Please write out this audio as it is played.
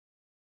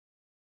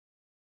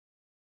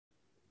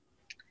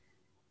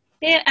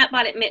Here at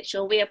Bartlett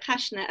Mitchell, we are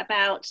passionate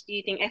about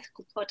using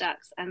ethical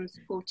products and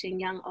supporting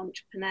young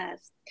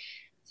entrepreneurs.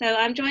 So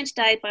I'm joined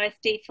today by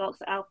Steve Fox,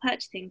 our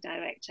purchasing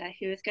director,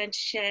 who is going to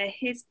share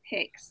his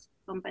picks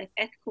from both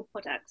ethical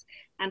products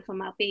and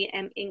from our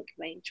BM Inc.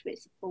 range,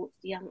 which supports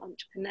young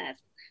entrepreneurs.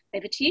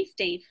 Over to you,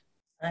 Steve.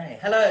 Hey,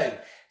 hello.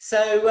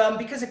 So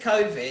because of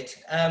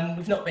COVID,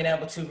 we've not been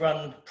able to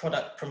run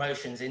product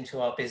promotions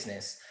into our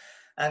business.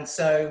 And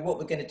so what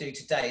we're going to do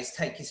today is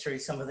take you through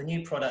some of the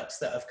new products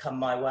that have come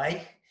my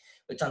way,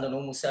 which under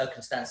normal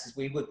circumstances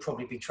we would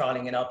probably be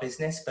trialing in our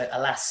business, but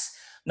alas,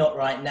 not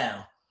right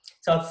now.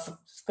 So I've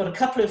got a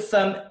couple of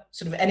sort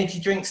of energy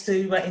drinks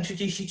to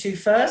introduce you to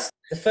first.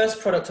 The first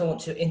product I want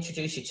to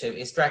introduce you to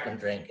is Dragon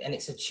Drink, and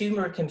it's a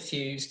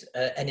turmeric-infused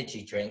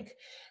energy drink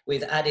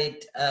with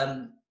added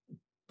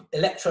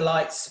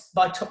electrolytes,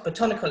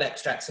 botanical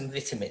extracts and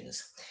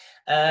vitamins.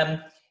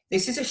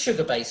 This is a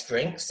sugar-based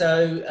drink,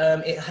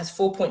 so it has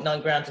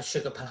 4.9 grams of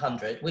sugar per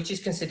 100, which is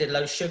considered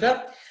low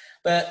sugar.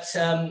 But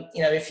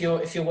you know, if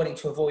you're wanting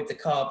to avoid the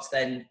carbs,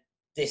 then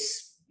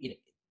this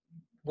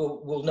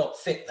will not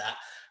fit that.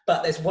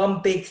 But there's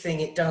one big thing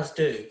it does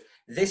do.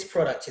 This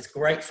product is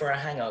great for a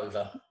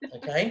hangover.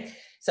 Okay,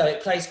 so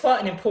it plays quite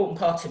an important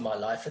part in my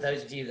life for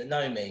those of you that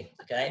know me.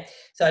 Okay,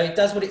 so it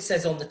does what it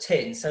says on the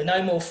tin. So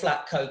no more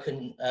flat Coke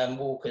and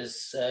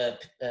Walker's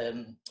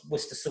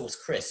Worcester sauce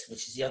crisp,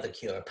 which is the other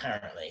cure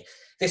apparently.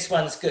 This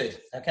one's good.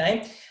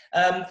 Okay,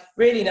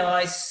 really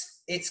nice.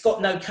 It's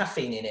got no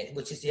caffeine in it,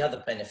 which is the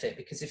other benefit,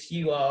 because if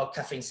you are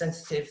caffeine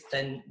sensitive,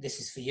 then this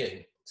is for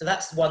you. So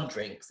that's one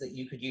drink that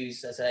you could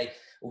use as a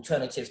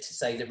alternative to,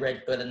 say, the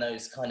Red Bull and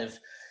those kind of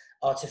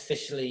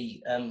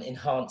artificially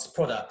enhanced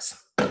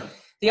products.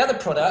 The other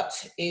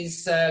product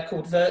is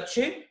called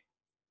Virtue.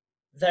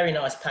 Very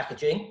nice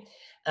packaging.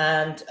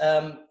 And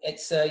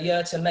it's a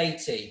Yerta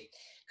Métis.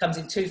 Comes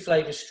in 2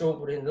 flavors,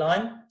 strawberry and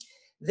lime.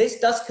 This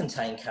does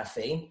contain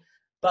caffeine,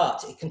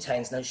 but it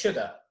contains no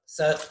sugar.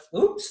 So,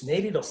 oops,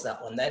 nearly lost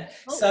that one then.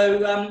 Oh.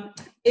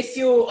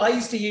 So I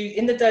used to use,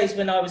 in the days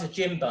when I was a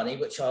gym bunny,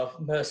 which are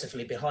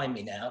mercifully behind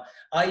me now,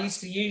 I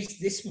used to use,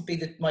 this would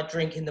be my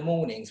drink in the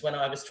mornings when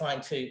I was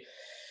trying to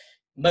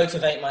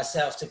motivate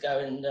myself to go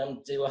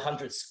and do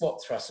 100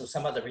 squat thrusts or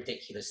some other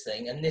ridiculous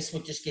thing. And this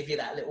would just give you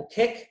that little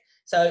kick.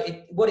 So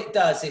what it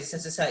does is,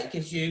 as I say, it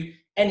gives you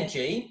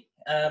energy,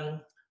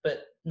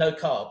 but no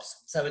carbs.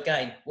 So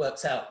again,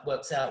 works out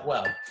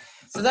well.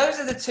 So those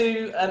are the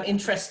two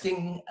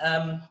interesting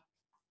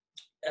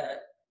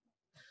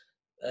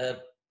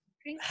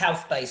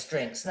health-based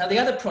drinks. Now the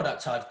other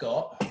product I've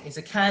got is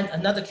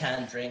another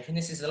canned drink, and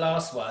this is the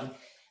last one,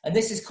 and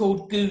this is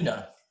called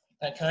Guna.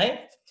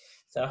 Okay,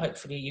 so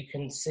hopefully you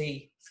can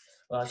see.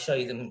 Well, I'll show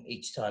you them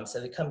each time.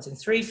 So it comes in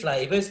 3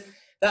 flavors.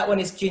 That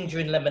one is ginger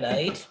and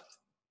lemonade.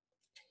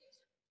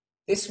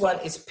 This one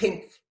is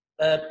pink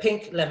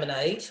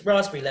lemonade,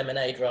 raspberry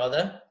lemonade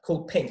rather,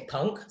 called Pink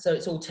Punk. So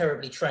it's all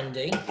terribly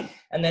trendy.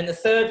 And then the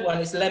third one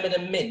is lemon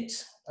and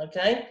mint.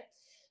 Okay.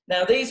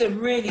 Now these are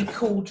really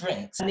cool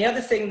drinks. And the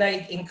other thing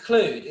they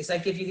include is they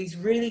give you these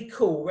really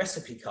cool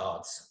recipe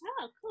cards.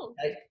 Oh, cool.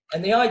 Okay?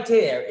 And the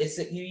idea is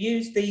that you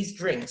use these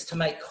drinks to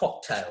make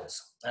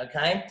cocktails.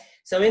 Okay.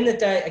 So in the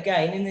day,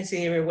 again, in this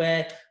era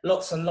where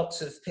lots and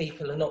lots of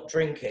people are not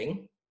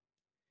drinking,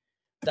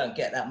 don't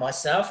get that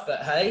myself,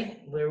 but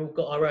hey, we've all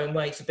got our own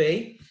way to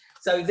be.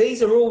 So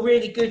these are all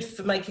really good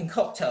for making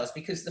cocktails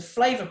because the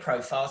flavor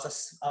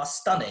profiles are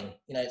stunning.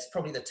 You know, it's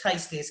probably the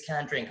tastiest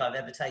canned drink I've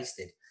ever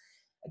tasted.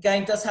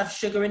 Again, does have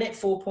sugar in it,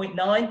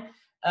 4.9.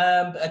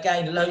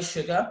 Again, low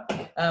sugar,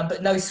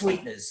 but no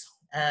sweeteners.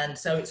 And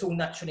so it's all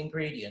natural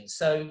ingredients.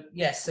 So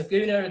yes, so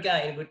Guna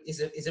again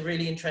is a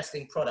really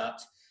interesting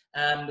product.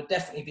 Would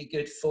definitely be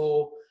good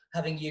for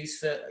having use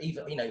for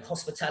even,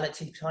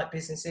 hospitality type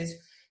businesses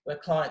where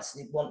clients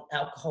want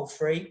alcohol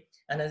free,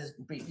 and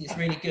it's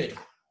really good.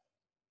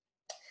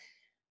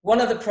 One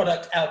other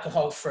product,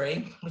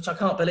 alcohol-free, which I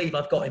can't believe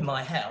I've got in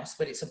my house,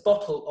 but it's a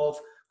bottle of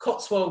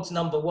Cotswolds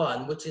No.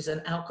 1, which is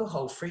an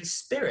alcohol-free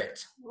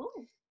spirit.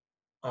 Ooh.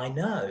 I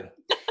know.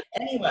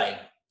 Anyway,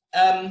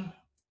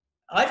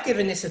 I've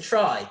given this a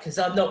try because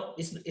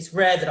it's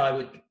rare that I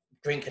would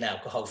drink an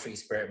alcohol-free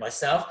spirit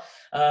myself,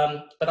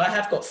 but I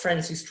have got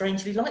friends who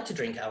strangely like to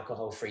drink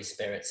alcohol-free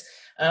spirits.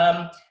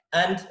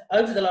 And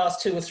over the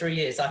last 2 or 3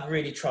 years, I've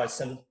really tried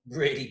some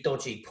really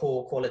dodgy,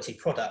 poor quality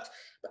product.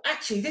 But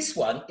actually, this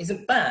one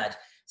isn't bad.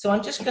 So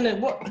I'm just going to,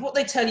 what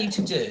they tell you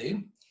to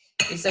do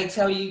is they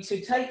tell you to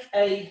take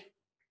a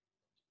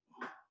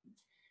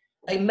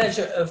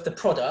measure of the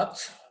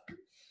product.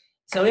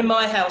 So in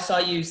my house,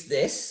 I use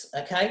this,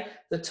 okay?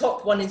 The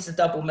top one is a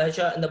double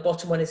measure and the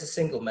bottom one is a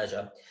single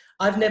measure.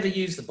 I've never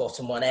used the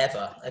bottom one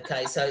ever,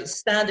 okay? So it's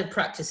standard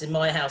practice in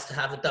my house to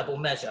have a double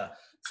measure.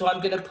 So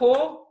I'm going to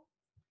pour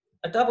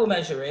a double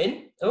measure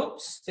in.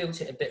 Oops,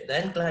 spilt it a bit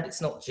then. Glad it's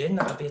not gin.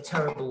 That would be a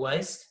terrible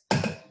waste.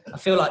 I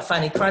feel like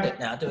Fanny Craddock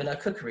now doing her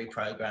cookery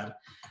program.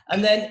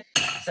 And then,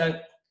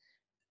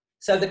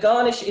 so the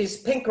garnish is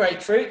pink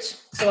grapefruit.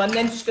 So I'm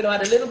then just going to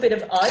add a little bit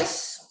of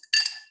ice.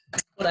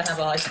 Got to have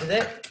ice with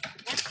it.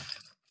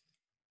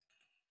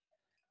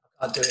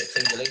 I'll do it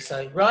singly.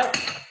 So, right.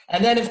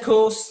 And then, of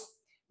course,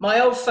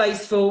 my old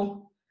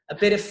faithful, a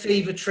bit of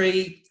Fever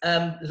Tree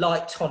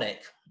light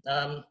tonic.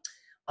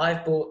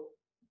 I've bought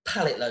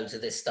pallet loads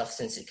of this stuff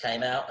since it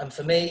came out. And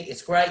for me,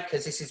 it's great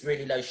because this is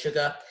really low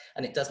sugar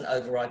and it doesn't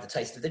override the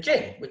taste of the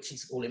gin, which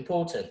is all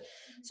important.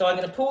 So I'm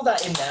going to pour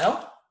that in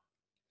now.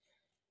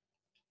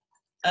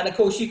 And of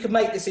course, you can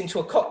make this into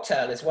a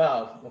cocktail as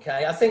well,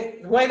 okay? I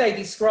think the way they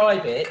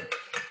describe it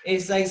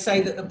is they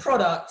say that the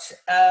product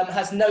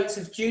has notes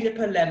of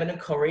juniper, lemon and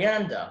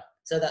coriander.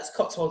 So that's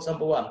Cotswolds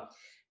 #1.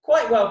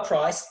 Quite well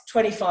priced,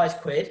 25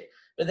 quid,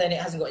 but then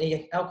it hasn't got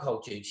any alcohol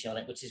duty on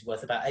it, which is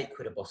worth about 8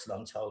 quid a bottle,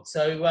 I'm told.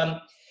 So,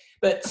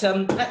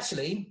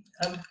 actually,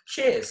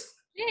 cheers.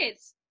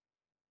 Cheers.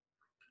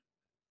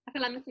 I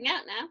feel I'm missing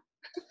out now.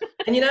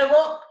 And you know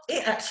what?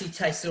 It actually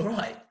tastes all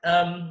right.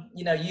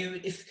 You know,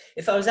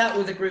 if I was out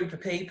with a group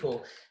of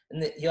people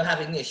and you're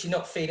having this, you're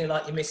not feeling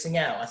like you're missing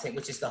out, I think,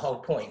 which is the whole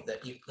point,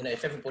 that you know,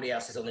 if everybody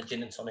else is on a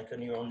gin and tonic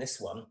and you're on this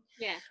one.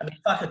 Yeah. I mean,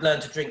 if I could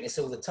learn to drink this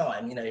all the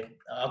time, you know,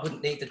 I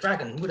wouldn't need the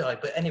dragon, would I?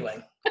 But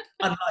anyway,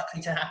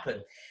 unlikely to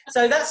happen.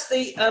 So that's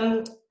the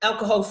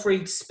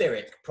alcohol-free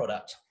spirit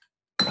product.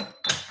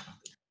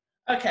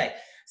 Okay.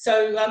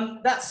 So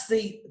that's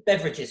the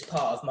beverages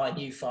part of my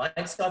new find.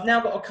 So I've now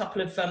got a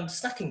couple of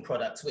snacking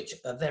products, which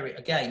are very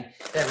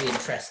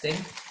interesting.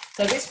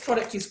 So this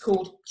product is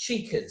called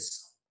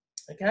Chicas,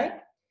 okay?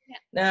 Yeah.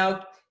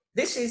 Now,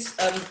 this is,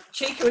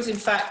 Chica is in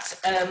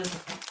fact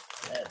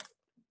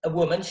a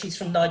woman. She's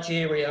from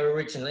Nigeria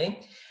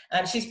originally,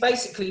 and she's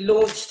basically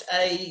launched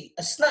a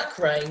snack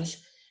range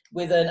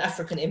with an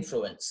African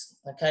influence,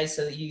 okay?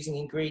 So they're using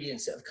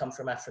ingredients that have come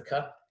from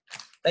Africa.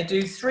 They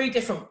do 3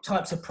 different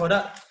types of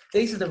product.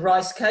 These are the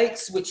rice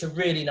cakes, which are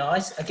really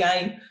nice.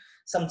 Again,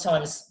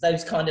 sometimes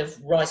those kind of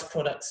rice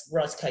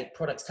cake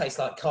products taste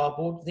like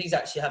cardboard. These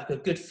actually have a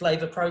good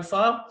flavour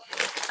profile.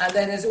 And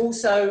then there's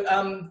also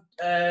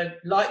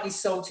lightly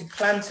salted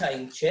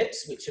plantain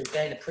chips, which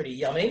again are pretty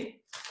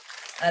yummy.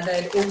 And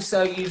then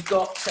also you've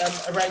got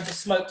a range of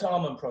smoked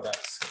almond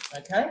products,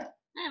 okay?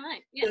 Oh,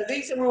 right, yeah. So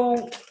these are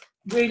all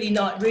really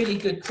nice, really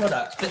good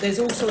products, but there's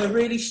also a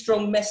really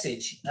strong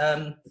message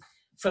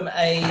from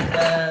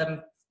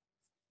a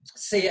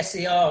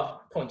CSER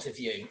point of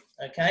view,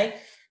 okay?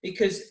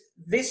 Because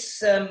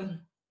this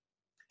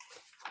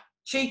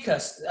Chica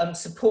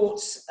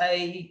supports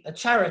a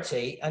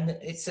charity, and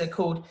it's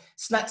called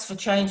Snacks for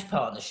Change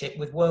Partnership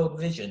with World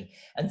Vision,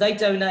 and they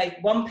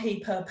donate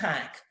 1p per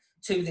pack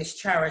to this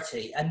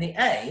charity, and the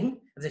aim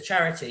of the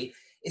charity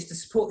is to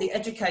support the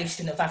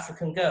education of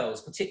African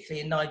girls,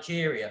 particularly in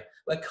Nigeria,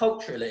 where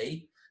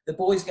culturally the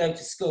boys go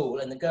to school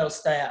and the girls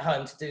stay at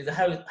home to do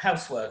the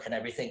housework and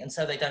everything, and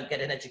so they don't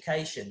get an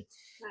education.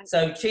 Right.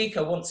 So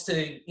Chica wants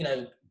to, you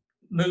know,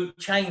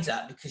 change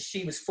that, because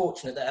she was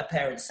fortunate that her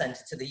parents sent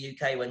her to the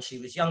UK when she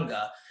was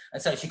younger,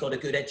 and so she got a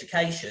good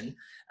education.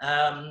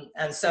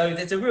 And so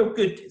there's a real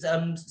good,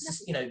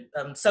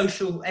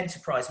 social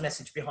enterprise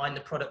message behind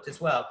the product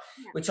as well,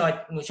 yeah, which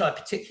I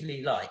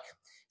particularly like.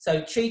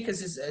 So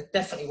Chica's is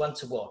definitely one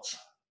to watch.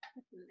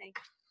 Definitely.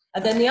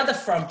 And then the other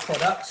fun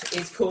product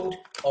is called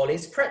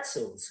Ollie's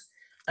Pretzels.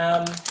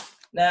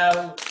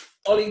 Now,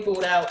 Ollie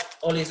brought out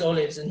Ollie's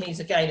Olives, and he's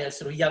again a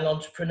sort of young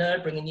entrepreneur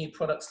bringing new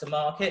products to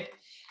market.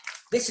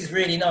 This is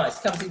really nice.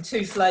 It comes in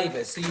 2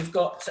 flavours. So you've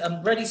got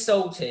ready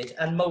salted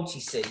and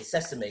multi-seed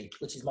sesame,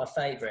 which is my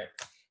favourite.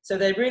 So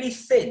they're really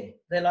thin.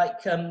 They're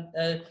like,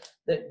 they're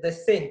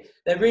thin.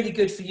 They're really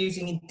good for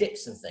using in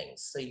dips and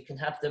things. So you can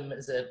have them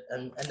as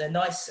and they're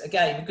nice.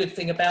 Again, the good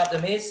thing about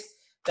them is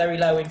very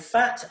low in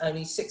fat,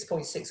 only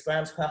 6.6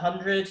 grams per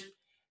 100.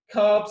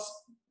 Carbs,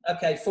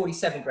 okay,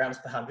 47 grams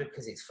per 100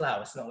 because it's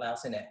flour, it's not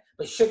louse in it.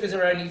 But sugars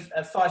are only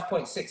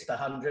 5.6 per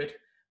 100.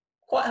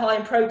 Quite high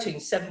in protein,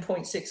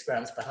 7.6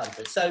 grams per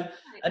 100. So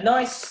a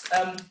nice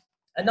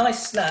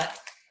snack,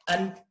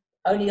 and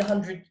only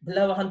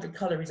below 100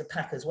 calories a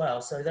pack as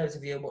well. So those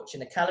of you who are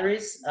watching the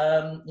calories,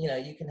 you know,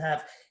 you can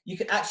have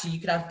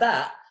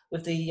that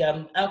with the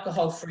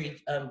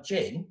alcohol-free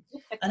gin.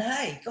 And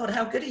hey, God,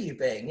 how good are you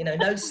being? You know,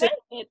 no sick,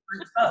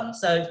 fun.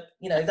 So,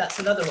 you know, that's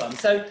another one.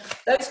 So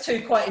those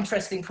 2 quite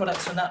interesting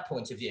products from that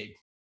point of view.